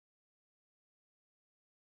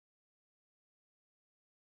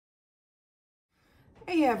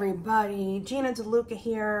Hey everybody, Gina DeLuca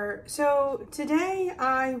here. So today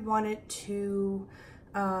I wanted to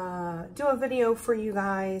do a video for you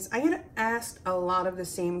guys. I get asked a lot of the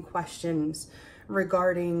same questions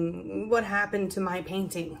regarding what happened to my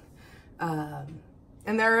painting. And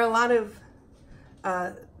there are a lot of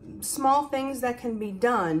small things that can be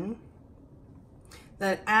done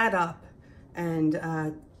that add up and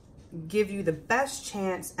give you the best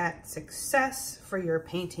chance at success for your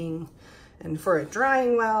painting and for it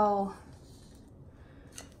drying well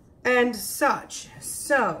and such.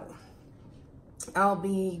 So I'll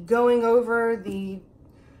be going over the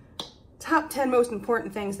top 10 most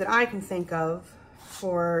important things that I can think of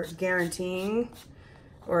for guaranteeing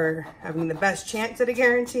or having the best chance at a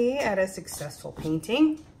guarantee at a successful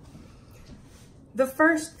painting. The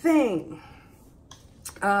first thing,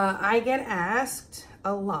 I get asked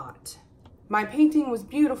a lot. My painting was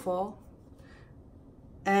beautiful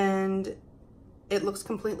and it looks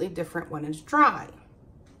completely different when it's dry.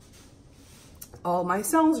 All my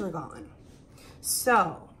cells are gone.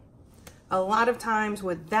 So a lot of times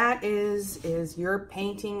what that is your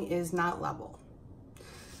painting is not level.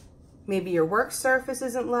 Maybe your work surface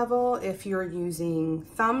isn't level. If you're using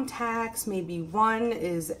thumbtacks, maybe one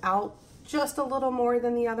is out just a little more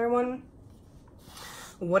than the other one.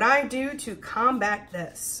 What I do to combat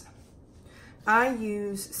this, I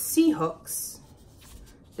use C-hooks.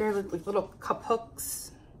 They're like little cup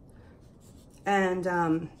hooks. And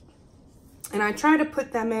I try to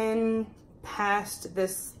put them in past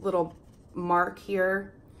this little mark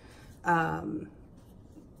here,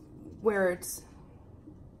 where it's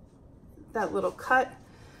that little cut.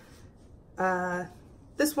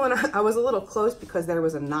 This one, I was a little close because there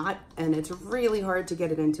was a knot and it's really hard to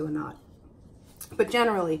get it into a knot. But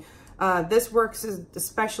generally, this works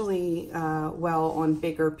especially well on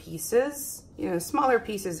bigger pieces. You know, smaller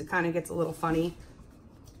pieces, it kind of gets a little funny.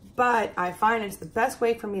 But I find it's the best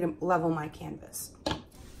way for me to level my canvas.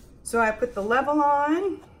 So I put the level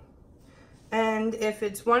on, and if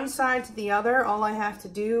it's one side to the other, all I have to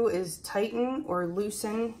do is tighten or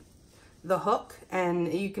loosen the hook,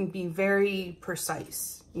 and you can be very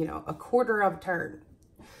precise, you know, a quarter of a turn.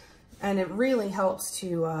 And it really helps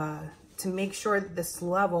to make sure that this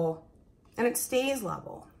level, and it stays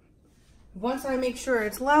level. Once I make sure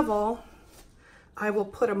it's level, I will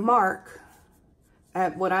put a mark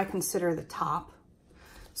at what I consider the top,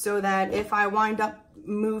 so that if I wind up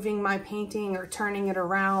moving my painting or turning it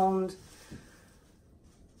around,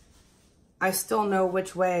 I still know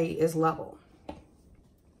which way is level.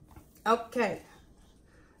 Okay,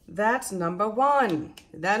 that's number one.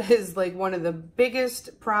 That is like one of the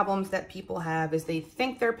biggest problems that people have, is they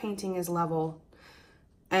think their painting is level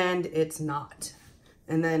and it's not.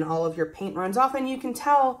 And then all of your paint runs off, and you can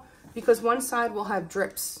tell because one side will have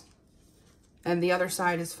drips and the other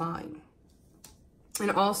side is fine. And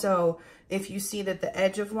also, if you see that the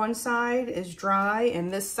edge of one side is dry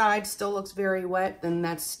and this side still looks very wet, then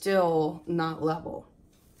that's still not level.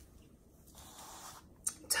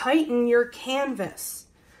 Tighten your canvas.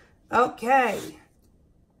 Okay.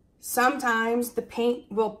 Sometimes the paint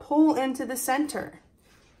will pull into the center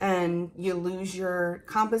and you lose your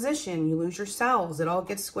composition, you lose your cells, it all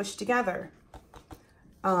gets squished together.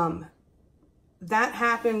 That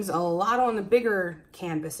happens a lot on the bigger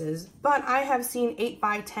canvases, but I have seen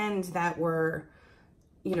 8x10s that were,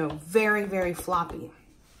 you know, very, very floppy.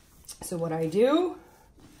 So what I do,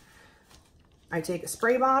 I take a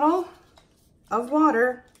spray bottle of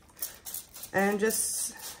water and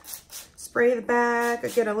just spray the back. I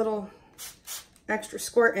get a little extra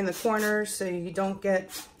squirt in the corners so you don't get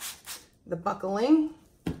the buckling.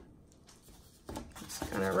 Just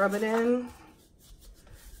kind of rub it in.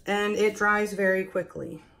 And it dries very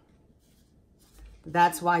quickly.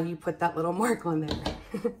 That's why you put that little mark on there.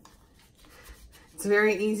 It's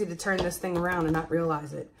very easy to turn this thing around and not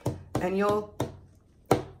realize it. And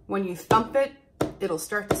when you thump it, it'll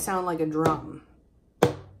start to sound like a drum.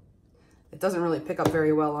 It doesn't really pick up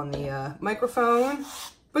very well on the microphone,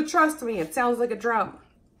 but trust me, it sounds like a drum.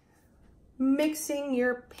 Mixing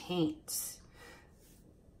your paints.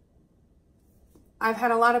 I've had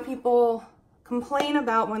a lot of people complain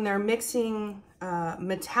about when they're mixing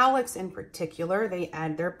metallics in particular, they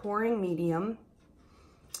add their pouring medium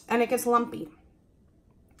and it gets lumpy.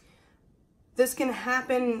 This can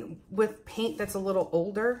happen with paint that's a little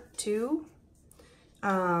older too.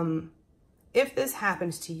 If this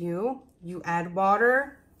happens to you, you add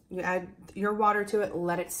water, you add your water to it,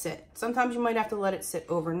 let it sit. Sometimes you might have to let it sit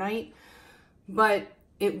overnight, but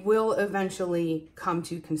it will eventually come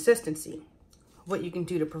to consistency. What you can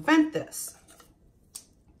do to prevent this.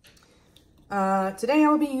 Today I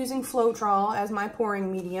will be using floetrol as my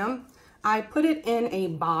pouring medium. I put it in a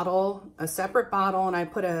bottle, a separate bottle, and I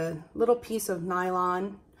put a little piece of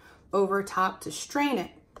nylon over top to strain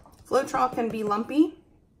it. Floetrol can be lumpy,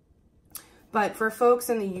 but for folks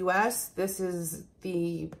in the US, this is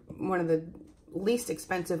one of the least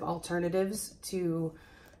expensive alternatives to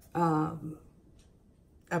a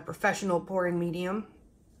professional pouring medium,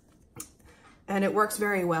 and it works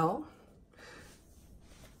very well.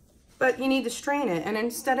 But you need to strain it, and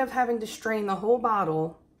instead of having to strain the whole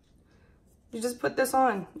bottle, you just put this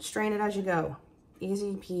on, strain it as you go.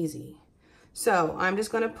 Easy peasy. So I'm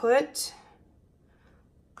just gonna put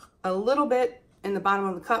a little bit in the bottom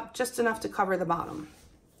of the cup, just enough to cover the bottom.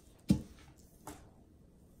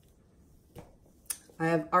 I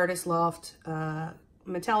have Artist Loft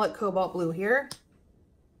metallic cobalt blue here.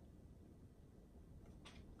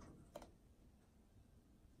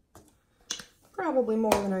 Probably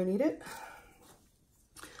more than I need it.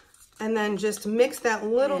 And then just mix that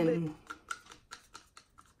little bit.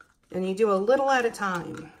 And you do a little at a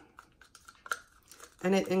time.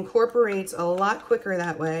 And it incorporates a lot quicker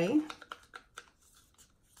that way.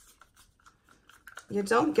 You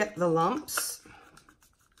don't get the lumps.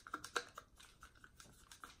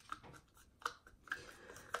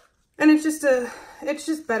 And it's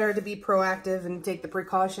just better to be proactive and take the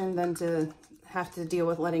precaution than to have to deal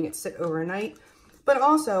with letting it sit overnight. But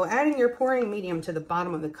also, adding your pouring medium to the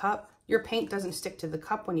bottom of the cup, your paint doesn't stick to the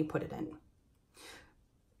cup when you put it in.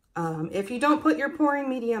 If you don't put your pouring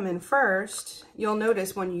medium in first, you'll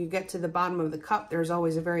notice when you get to the bottom of the cup, there's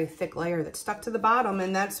always a very thick layer that's stuck to the bottom,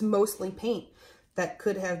 and that's mostly paint that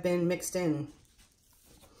could have been mixed in.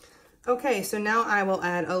 Okay, so now I will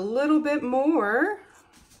add a little bit more.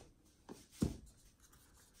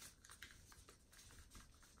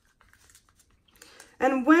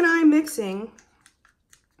 And when I'm mixing,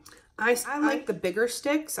 I like the bigger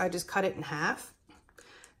sticks. I just cut it in half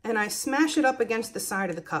and I smash it up against the side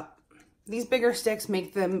of the cup. These bigger sticks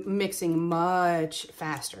make the mixing much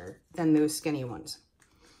faster than those skinny ones.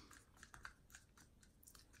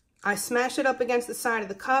 I smash it up against the side of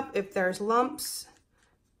the cup. If there's lumps,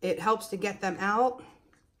 it helps to get them out,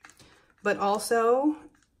 but also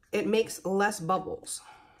it makes less bubbles.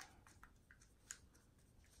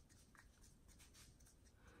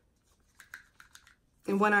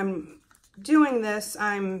 And when I'm doing this,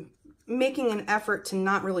 I'm making an effort to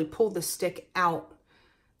not really pull the stick out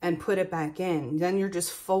and put it back in. Then you're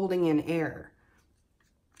just folding in air.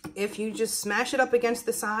 If you just smash it up against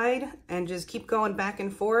the side and just keep going back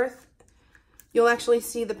and forth, you'll actually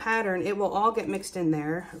see the pattern. It will all get mixed in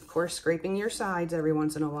there. Of course, scraping your sides every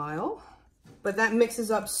once in a while. But that mixes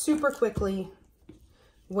up super quickly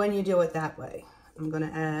when you do it that way. I'm going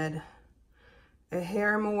to add a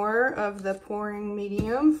hair more of the pouring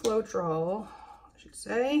medium, floetrol, I should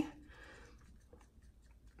say,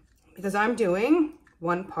 because I'm doing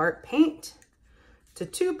 1 part paint to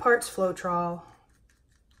 2 parts floetrol,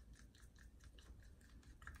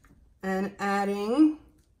 and adding,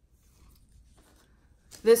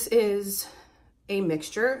 this is a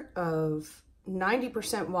mixture of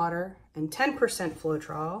 90% water and 10%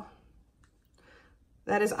 floetrol.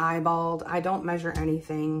 That is eyeballed. I don't measure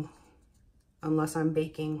anything unless I'm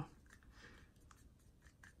baking.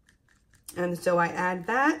 And so I add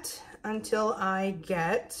that until I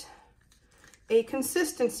get a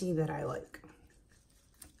consistency that I like.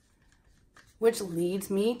 Which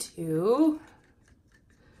leads me to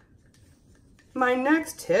my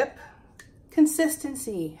next tip,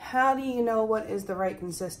 consistency. How do you know what is the right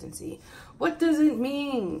consistency? What does it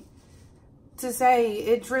mean to say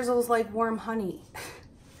it drizzles like warm honey?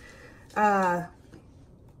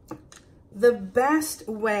 The best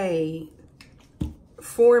way,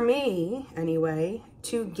 for me anyway,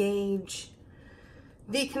 to gauge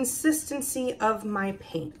the consistency of my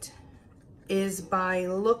paint is by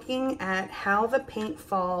looking at how the paint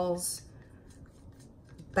falls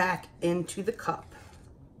back into the cup.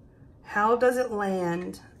 How does it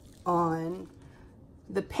land on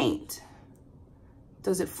the paint?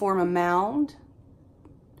 Does it form a mound?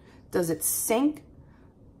 Does it sink?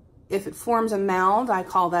 If it forms a mound, I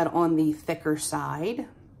call that on the thicker side.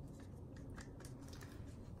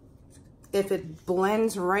 If it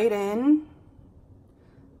blends right in,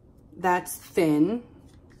 that's thin.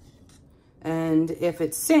 And if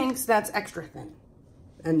it sinks, that's extra thin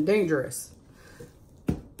and dangerous.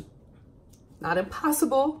 Not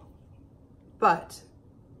impossible, but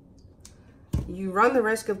you run the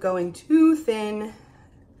risk of going too thin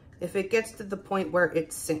if it gets to the point where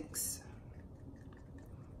it sinks.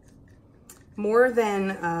 More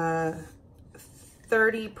than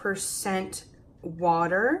 30%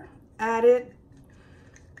 water add it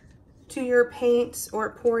to your paints or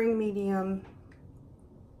pouring medium,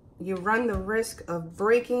 you run the risk of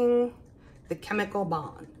breaking the chemical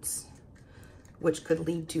bonds, which could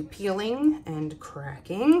lead to peeling and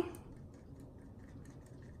cracking.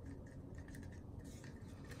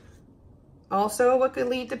 Also, what could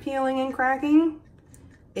lead to peeling and cracking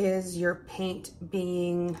is your paint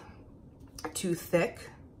being too thick.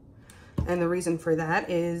 And the reason for that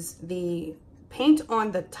is the paint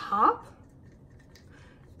on the top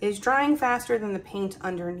is drying faster than the paint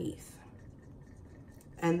underneath.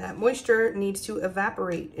 And that moisture needs to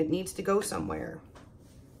evaporate. It needs to go somewhere.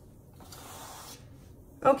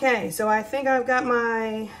 Okay, so I think I've got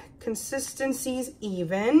my consistencies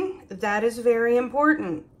even. That is very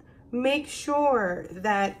important. Make sure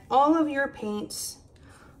that all of your paints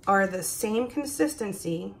are the same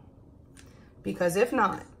consistency, because if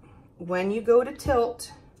not, when you go to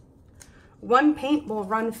tilt, one paint will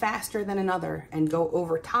run faster than another and go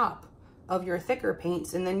over top of your thicker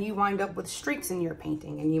paints, and then you wind up with streaks in your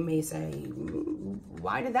painting, and you may say,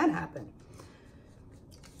 why did that happen?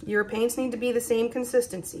 Your paints need to be the same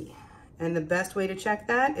consistency, and the best way to check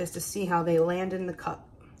that is to see how they land in the cup.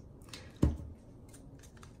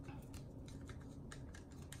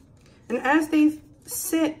 And as they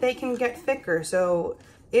sit, they can get thicker, so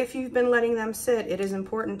if you've been letting them sit, it is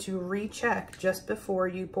important to recheck just before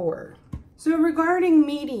you pour. So regarding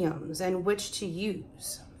mediums and which to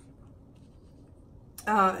use,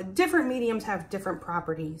 different mediums have different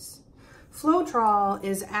properties. Floetrol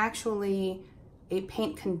is actually a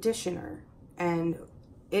paint conditioner, and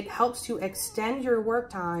it helps to extend your work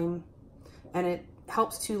time, and it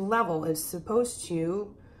helps to level. It's supposed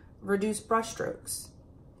to reduce brush strokes.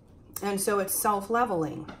 And so it's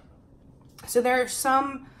self-leveling. So there are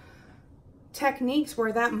some techniques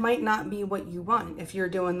where that might not be what you want. If you're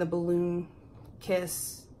doing the balloon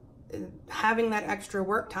kiss, having that extra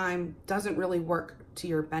work time doesn't really work to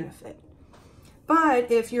your benefit. But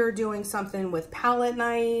if you're doing something with palette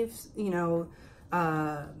knives, you know,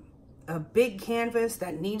 a big canvas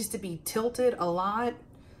that needs to be tilted a lot,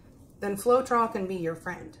 then Floetrol can be your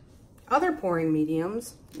friend. Other pouring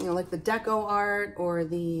mediums, you know, like the Deco Art or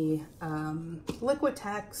the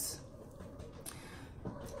Liquitex,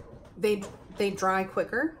 they dry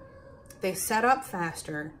quicker, they set up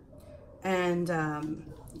faster, and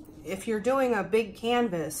if you're doing a big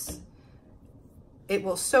canvas, it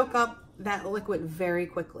will soak up that liquid very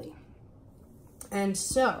quickly. And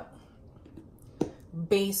so,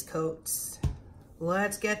 base coats.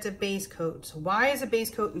 Let's get to base coats. Why is a base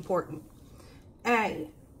coat important? A,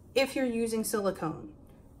 if you're using silicone,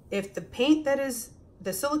 if the paint that is,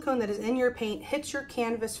 the silicone that is in your paint hits your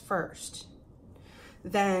canvas first,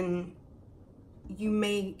 then you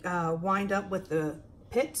may wind up with the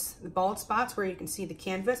pits, the bald spots where you can see the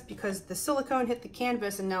canvas, because the silicone hit the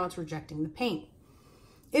canvas and now it's rejecting the paint.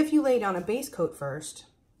 If you lay down a base coat first,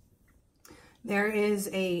 there is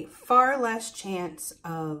a far less chance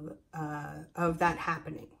of that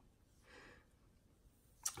happening.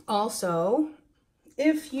 Also,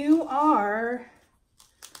 if you are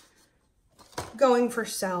going for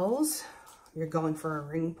cells, you're going for a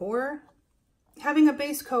ring pour, having a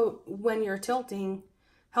base coat when you're tilting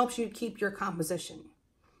helps you keep your composition,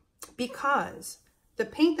 because the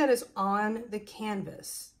paint that is on the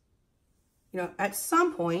canvas, you know, at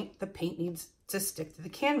some point the paint needs to stick to the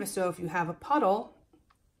canvas. So if you have a puddle,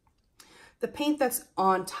 the paint that's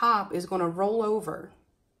on top is going to roll over.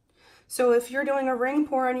 So if you're doing a ring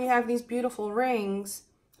pour and you have these beautiful rings,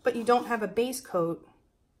 but you don't have a base coat,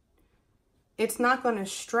 it's not going to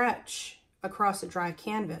stretch across a dry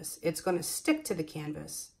canvas. It's going to stick to the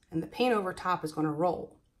canvas, and the paint over top is going to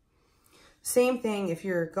roll. Same thing if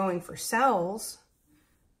you're going for cells.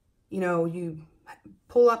 You know, you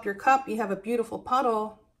pull up your cup, you have a beautiful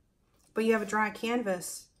puddle, but you have a dry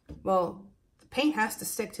canvas. Well, the paint has to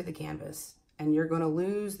stick to the canvas, and you're going to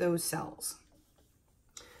lose those cells.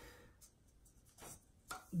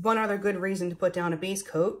 One other good reason to put down a base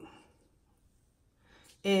coat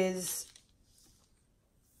is,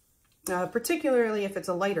 particularly if it's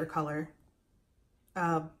a lighter color,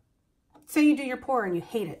 say you do your pour and you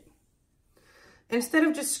hate it. Instead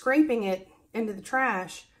of just scraping it into the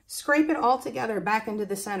trash, scrape it all together back into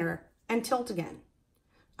the center and tilt again.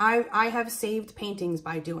 I have saved paintings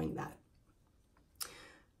by doing that.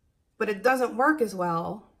 But it doesn't work as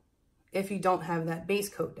well if you don't have that base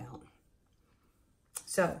coat down.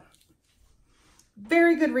 So,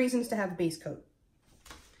 very good reasons to have a base coat.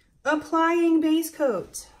 Applying base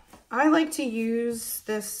coat. I like to use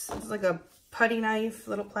this, it's like a putty knife,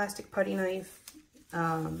 little plastic putty knife.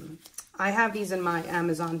 I have these in my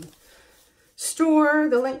Amazon store.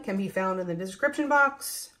 The link can be found in the description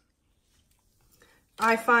box.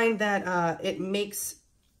 I find that it makes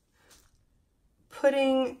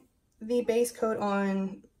putting the base coat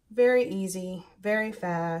on very easy, very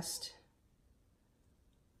fast,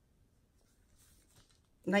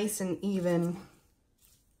 nice and even.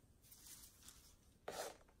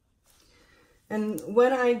 And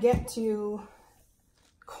when I get to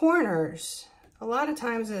corners, a lot of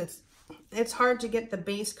times it's hard to get the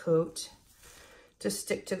base coat to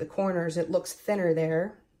stick to the corners. It looks thinner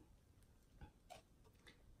there.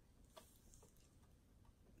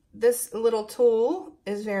 This little tool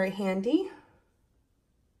is very handy.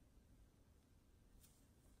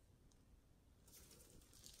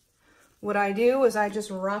 What I do is I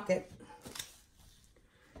just rock it,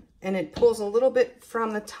 and it pulls a little bit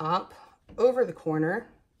from the top over the corner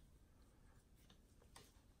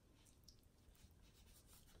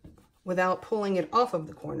without pulling it off of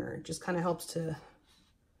the corner. It just kind of helps to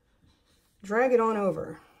drag it on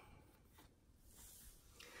over.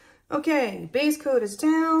 Okay, base coat is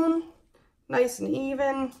down, nice and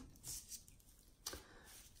even.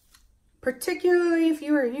 Particularly if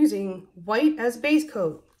you are using white as base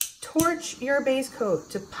coat, torch your base coat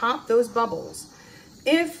to pop those bubbles.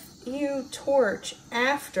 If you torch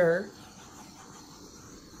after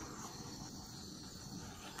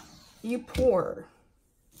you pour,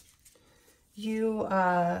 you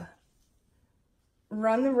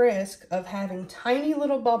run the risk of having tiny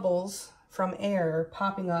little bubbles from air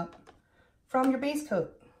popping up from your base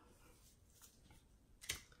coat.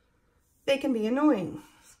 They can be annoying.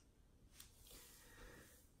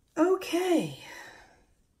 Okay,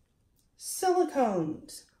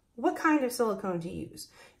 silicones. What kind of silicone to use?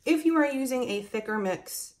 If you are using a thicker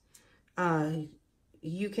mix,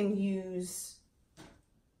 you can use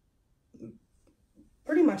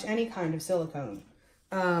pretty much any kind of silicone.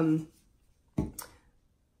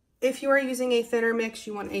 If you are using a thinner mix,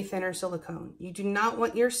 you want a thinner silicone. You do not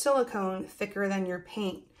want your silicone thicker than your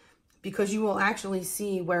paint, because you will actually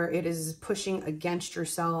see where it is pushing against your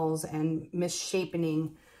cells and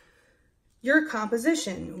misshapening your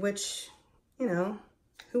composition, which, you know,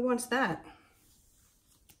 who wants that?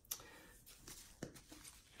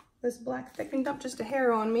 This black thickened up just a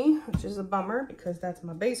hair on me, which is a bummer because that's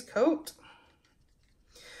my base coat.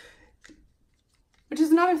 Which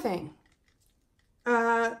is another thing.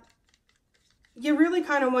 You really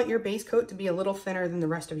kind of want your base coat to be a little thinner than the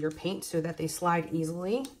rest of your paint so that they slide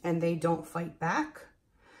easily and they don't fight back.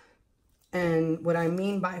 And what I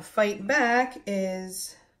mean by fight back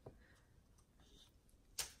is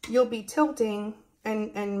you'll be tilting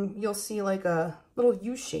and you'll see like a little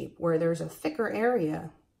U shape where there's a thicker area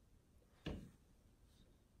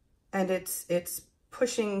and it's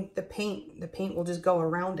pushing the paint. The paint will just go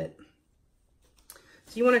around it.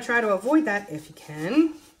 So you want to try to avoid that if you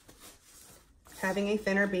can. Having a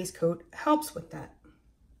thinner base coat helps with that.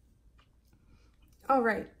 All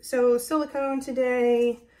right, so silicone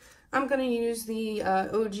today, I'm going to use the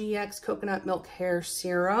OGX Coconut Milk Hair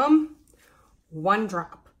Serum. 1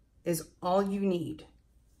 drop is all you need.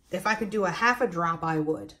 If I could do a half a drop, I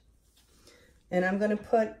would. And I'm going to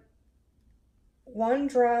put 1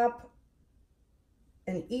 drop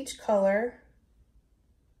in each color.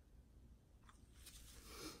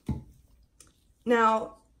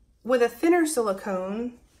 Now, with a thinner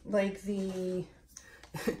silicone, like the, you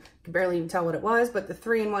can barely even tell what it was, but the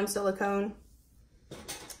 3-in-1 silicone,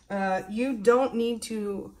 you don't need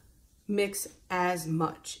to mix as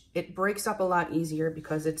much. It breaks up a lot easier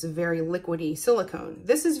because it's a very liquidy silicone.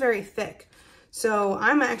 This is very thick, so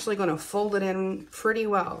I'm actually going to fold it in pretty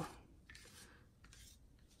well.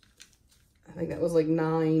 I think that was like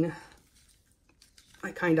 9.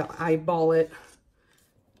 I kind of eyeball it.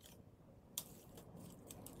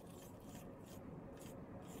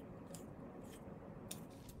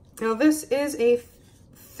 Now this is a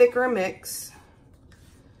thicker mix.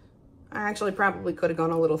 I actually probably could have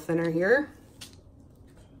gone a little thinner here.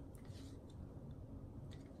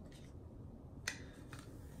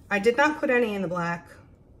 I did not put any in the black.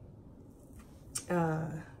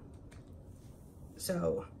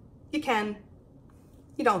 So you can,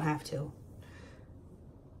 you don't have to.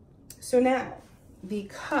 So now the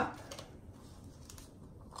cup.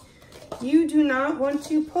 You do not want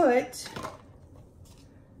to put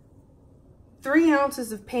 3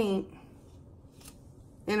 ounces of paint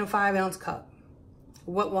in a 5-ounce cup.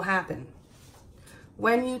 What will happen?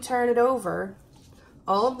 When you turn it over,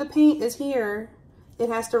 all of the paint is here. It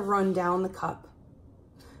has to run down the cup.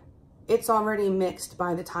 It's already mixed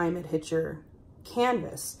by the time it hits your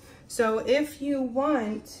canvas. So if you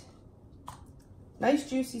want nice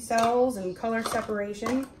juicy cells and color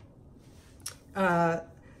separation,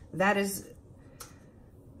 That is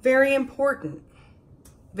very important.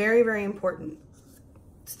 Very, very important.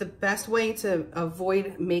 It's the best way to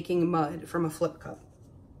avoid making mud from a flip cup.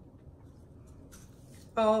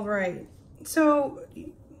 All right, so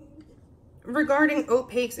regarding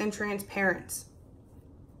opaques and transparents,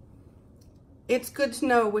 it's good to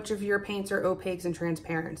know which of your paints are opaques and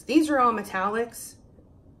transparents. These are all metallics,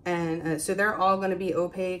 and so they're all going to be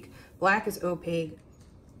opaque. Black is opaque.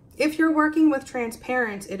 If you're working with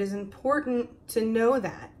transparents, it is important to know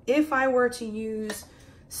that. If I were to use,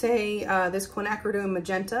 say, this quinacridone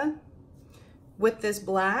magenta with this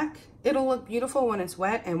black, it'll look beautiful when it's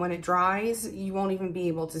wet, and when it dries, you won't even be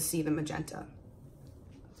able to see the magenta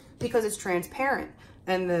because it's transparent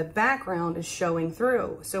and the background is showing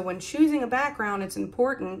through. So when choosing a background, it's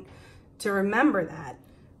important to remember that.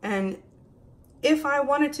 And if I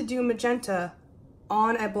wanted to do magenta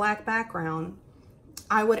on a black background,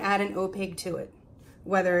 I would add an opaque to it,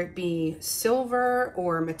 whether it be silver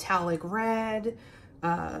or metallic red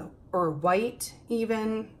or white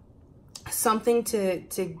even, something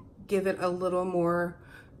to give it a little more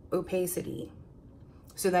opacity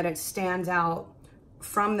so that it stands out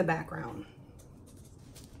from the background.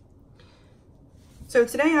 So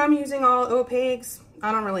today I'm using all opaques.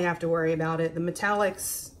 I don't really have to worry about it. The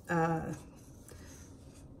metallics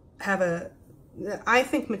I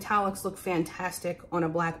think metallics look fantastic on a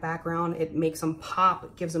black background. It makes them pop.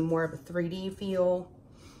 It gives them more of a 3D feel.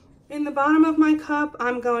 In the bottom of my cup,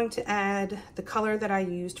 I'm going to add the color that I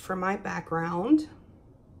used for my background.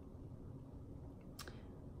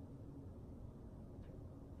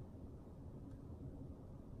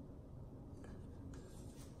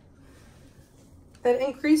 That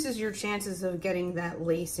increases your chances of getting that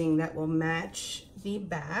lacing that will match the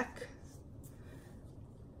back.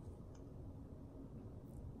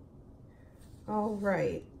 All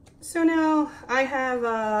right, so now I have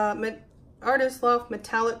Artist Loft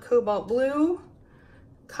Metallic Cobalt Blue,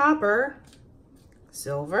 Copper,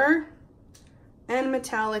 Silver, and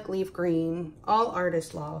Metallic Leaf Green, all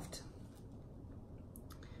Artist Loft.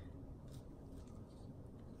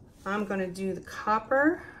 I'm gonna do the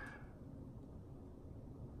copper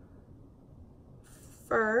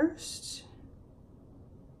first.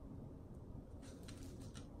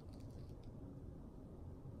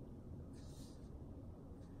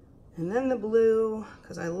 And then the blue,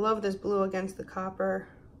 because I love this blue against the copper.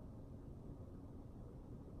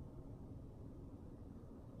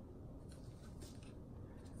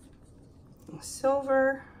 And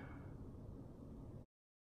silver.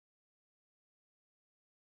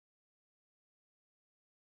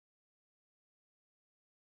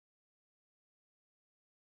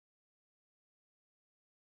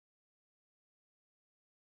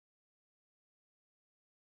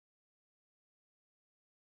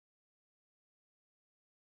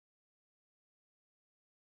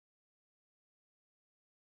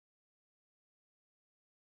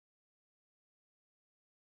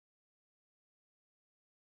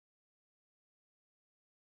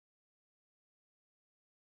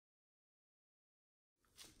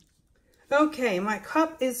 Okay, my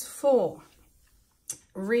cup is full.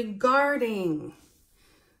 Regarding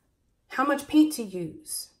how much paint to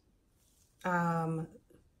use,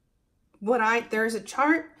 there's a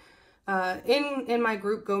chart in my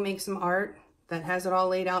group, Go Make Some Art, that has it all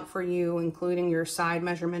laid out for you, including your side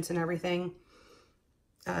measurements and everything,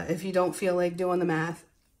 if you don't feel like doing the math.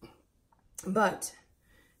 But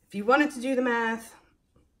if you wanted to do the math,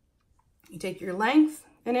 you take your length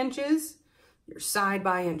in inches, your side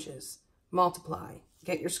by inches, multiply,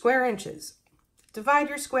 get your square inches, divide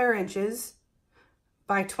your square inches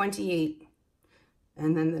by 28,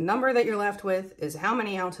 and then the number that you're left with is how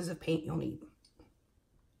many ounces of paint you'll need.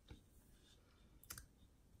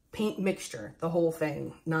 Paint mixture, the whole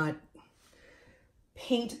thing, not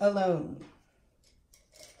paint alone.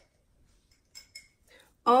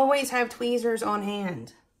 Always have tweezers on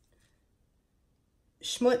hand.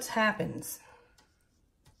 Schmutz happens.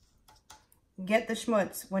 Get the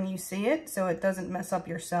schmutz when you see it so it doesn't mess up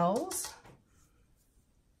your cells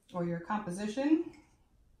or your composition.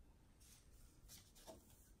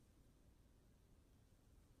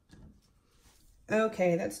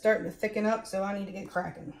 Okay, that's starting to thicken up, so I need to get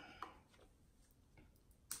cracking.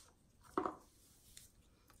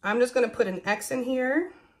 I'm just going to put an X in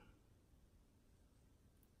here.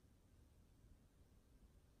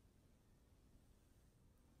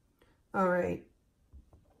 All right.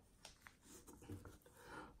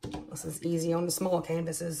 This is easy on the small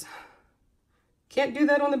canvases. Can't do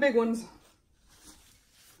that on the big ones.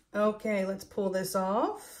 Okay, let's pull this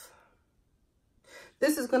off.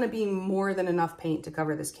 This is going to be more than enough paint to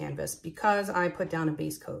cover this canvas because I put down a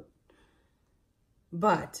base coat.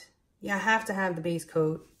 But you have to have the base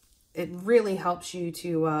coat. It really helps you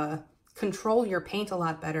to control your paint a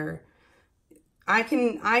lot better. I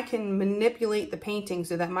can manipulate the painting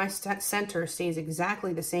so that my center stays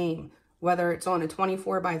exactly the same, whether it's on a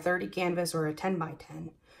 24 by 30 canvas or a 10 by 10,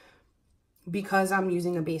 because I'm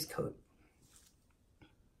using a base coat.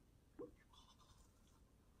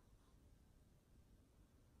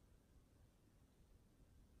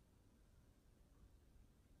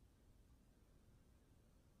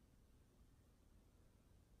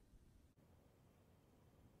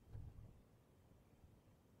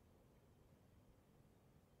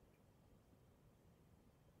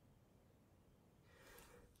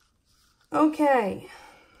 Okay,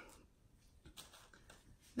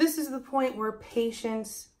 this is the point where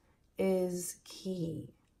patience is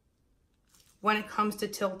key when it comes to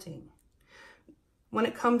tilting. When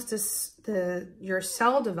it comes to your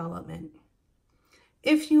cell development,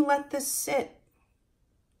 if you let this sit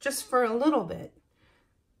just for a little bit,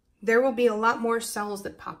 there will be a lot more cells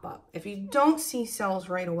that pop up. If you don't see cells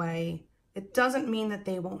right away, it doesn't mean that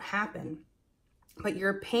they won't happen, but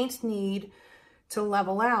your paints need to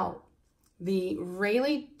level out. The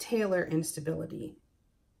Rayleigh-Taylor instability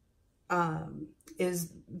is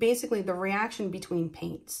basically the reaction between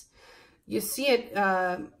paints. You see it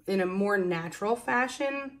in a more natural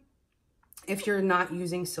fashion if you're not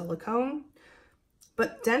using silicone,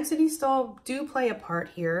 but density still do play a part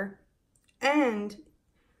here, and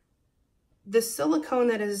the silicone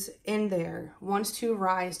that is in there wants to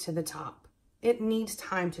rise to the top. It needs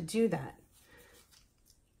time to do that.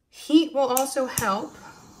 Heat will also help.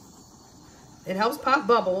 It helps pop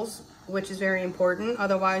bubbles, which is very important.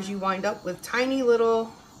 Otherwise, you wind up with tiny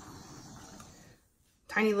little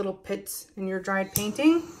pits in your dried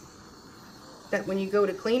painting that when you go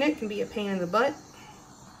to clean it can be a pain in the butt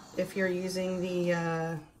if you're using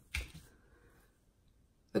the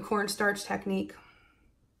cornstarch technique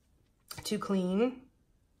to clean.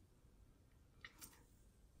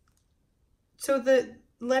 So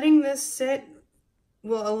letting this sit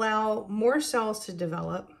will allow more cells to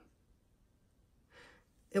develop.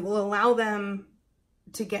 It will allow them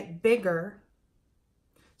to get bigger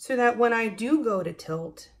so that when I do go to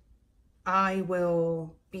tilt, I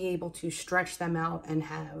will be able to stretch them out and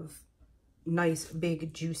have nice,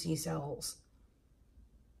 big, juicy cells.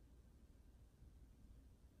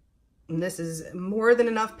 And this is more than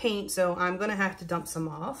enough paint, so I'm going to have to dump some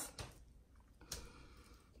off.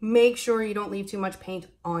 Make sure you don't leave too much paint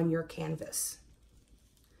on your canvas.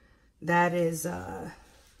 That is...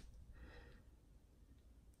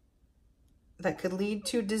 that could lead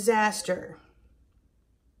to disaster.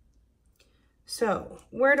 So,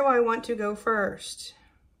 where do I want to go first?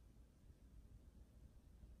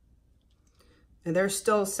 And there's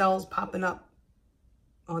still cells popping up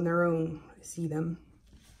on their own. I see them.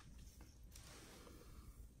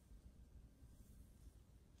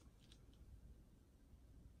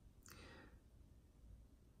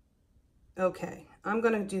 Okay, I'm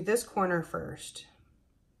going to do this corner first.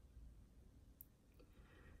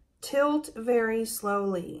 Tilt very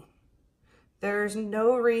slowly. There's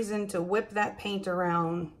no reason to whip that paint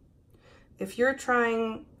around. If you're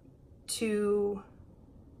trying to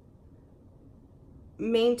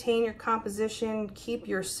maintain your composition, keep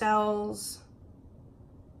your cells,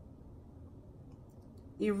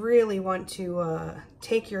 you really want to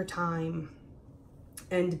take your time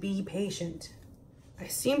and be patient. I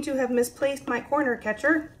seem to have misplaced my corner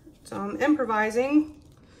catcher, so I'm improvising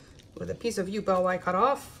with a piece of U-bow I cut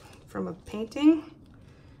off from a painting.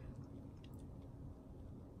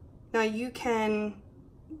 Now you can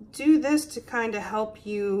do this to kind of help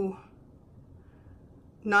you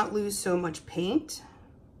not lose so much paint.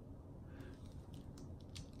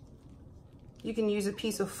 You can use a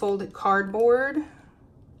piece of folded cardboard.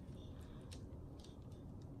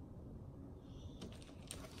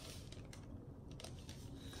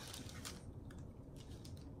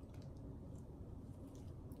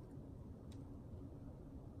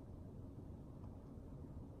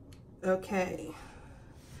 Okay,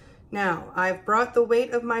 now I've brought the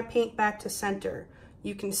weight of my paint back to center.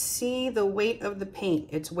 You can see the weight of the paint.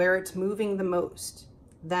 It's where it's moving the most.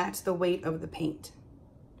 That's the weight of the paint.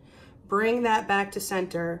 Bring that back to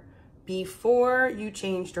center before you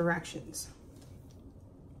change directions.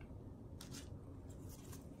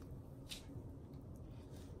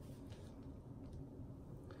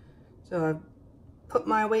 So I've put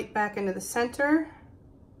my weight back into the center.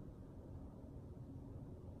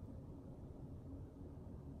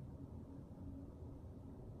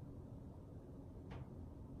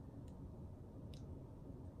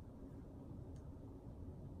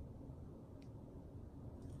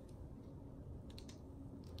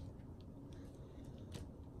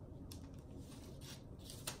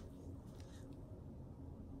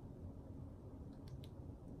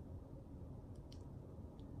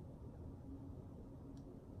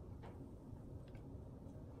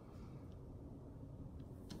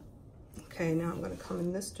 Okay, now I'm going to come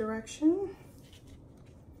in this direction.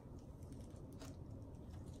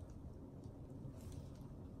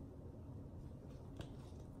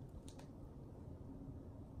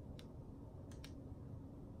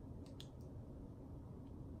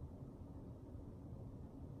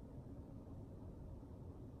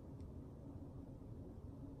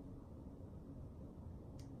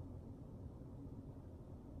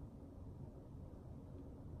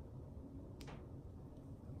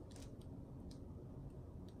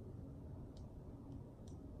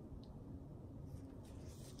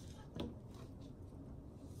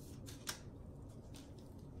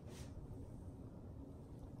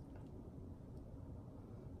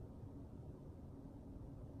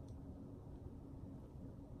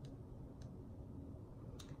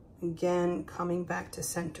 Again, coming back to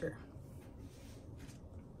center.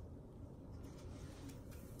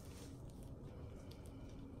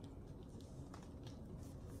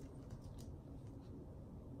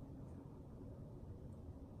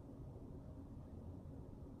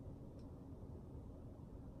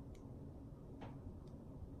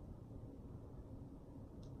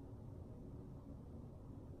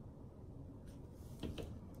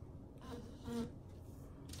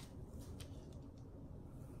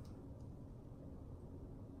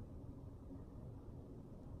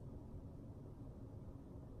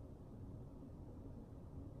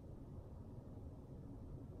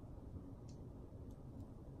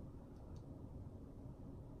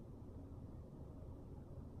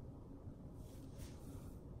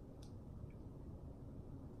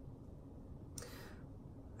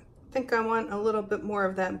 I think I want a little bit more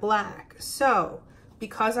of that black. So,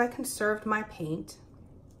 because I conserved my paint,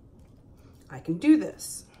 I can do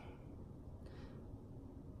this.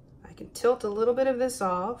 I can tilt a little bit of this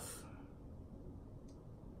off.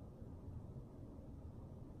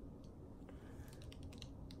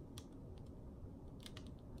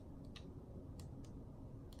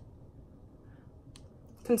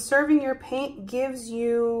 Conserving your paint gives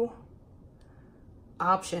you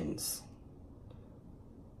options.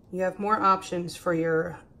 You have more options for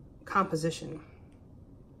your composition.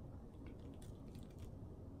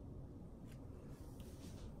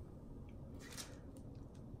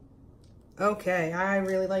 Okay, I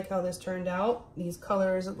really like how this turned out. These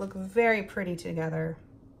colors look very pretty together.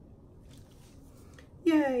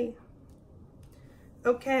 Yay.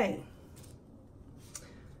 Okay.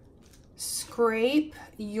 Scrape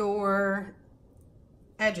your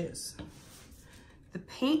edges. The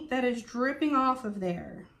paint that is dripping off of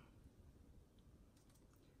there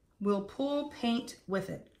will pull paint with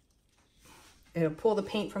it. It'll pull the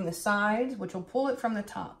paint from the sides, which will pull it from the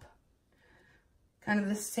top. Kind of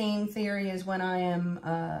the same theory as when I am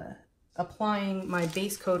applying my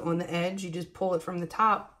base coat on the edge. You just pull it from the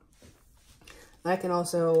top. That can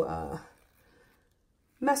also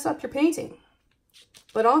mess up your painting.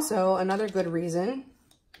 But also, another good reason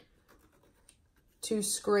to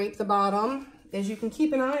scrape the bottom is you can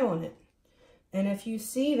keep an eye on it. And if you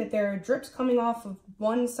see that there are drips coming off of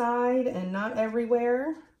one side and not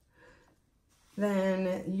everywhere,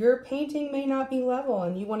 then your painting may not be level,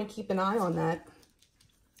 and you want to keep an eye on that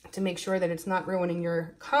to make sure that it's not ruining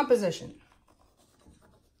your composition.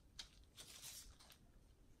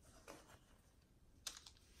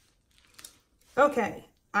 Okay,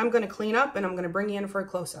 I'm going to clean up and I'm going to bring you in for a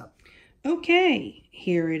close-up. Okay,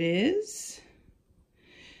 here it is.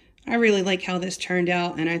 I really like how this turned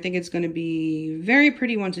out, and I think it's going to be very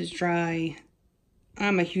pretty once it's dry.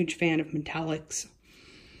 I'm a huge fan of metallics.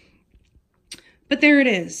 But there it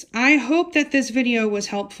is. I hope that this video was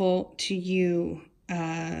helpful to you.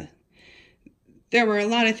 There were a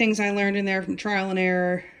lot of things I learned in there from trial and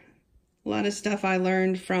error. A lot of stuff I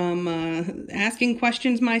learned from asking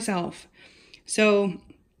questions myself. So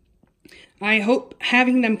I hope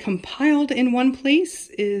having them compiled in one place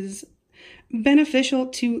is beneficial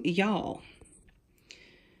to y'all.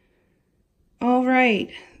 All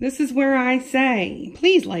right, this is where I say,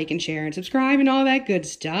 please like and share and subscribe and all that good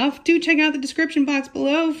stuff. Do check out the description box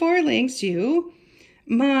below for links to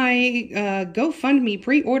my GoFundMe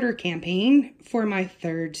pre-order campaign for my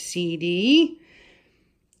 3rd CD.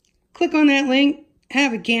 Click on that link,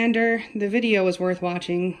 have a gander. The video is worth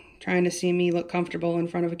watching, trying to see me look comfortable in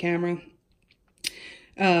front of a camera.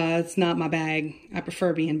 It's not my bag. I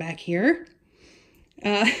prefer being back here.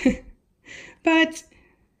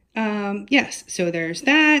 Yes, so there's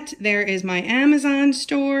that. There is my Amazon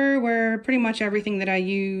store where pretty much everything that I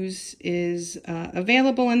use is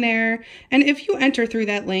available in there. And if you enter through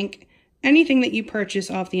that link, anything that you purchase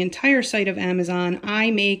off the entire site of Amazon,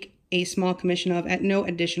 I make a small commission of at no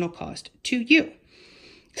additional cost to you.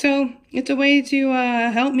 So it's a way to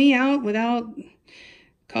help me out without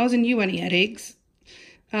causing you any headaches.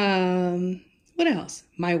 What else?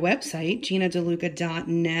 My website,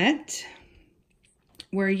 ginadeluca.net,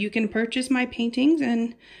 where you can purchase my paintings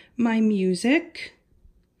and my music.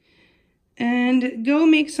 And go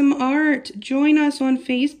make some art. Join us on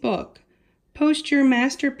Facebook. Post your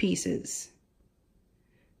masterpieces.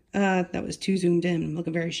 That was too zoomed in. I'm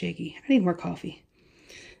looking very shaky. I need more coffee.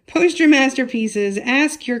 Post your masterpieces.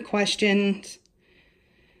 Ask your questions.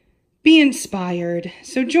 Be inspired.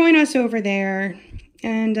 So join us over there.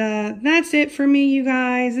 And that's it for me, you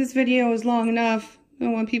guys. This video is long enough. I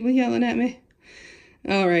don't want people yelling at me.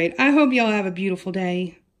 All right. I hope y'all have a beautiful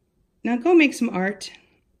day. Now go make some art.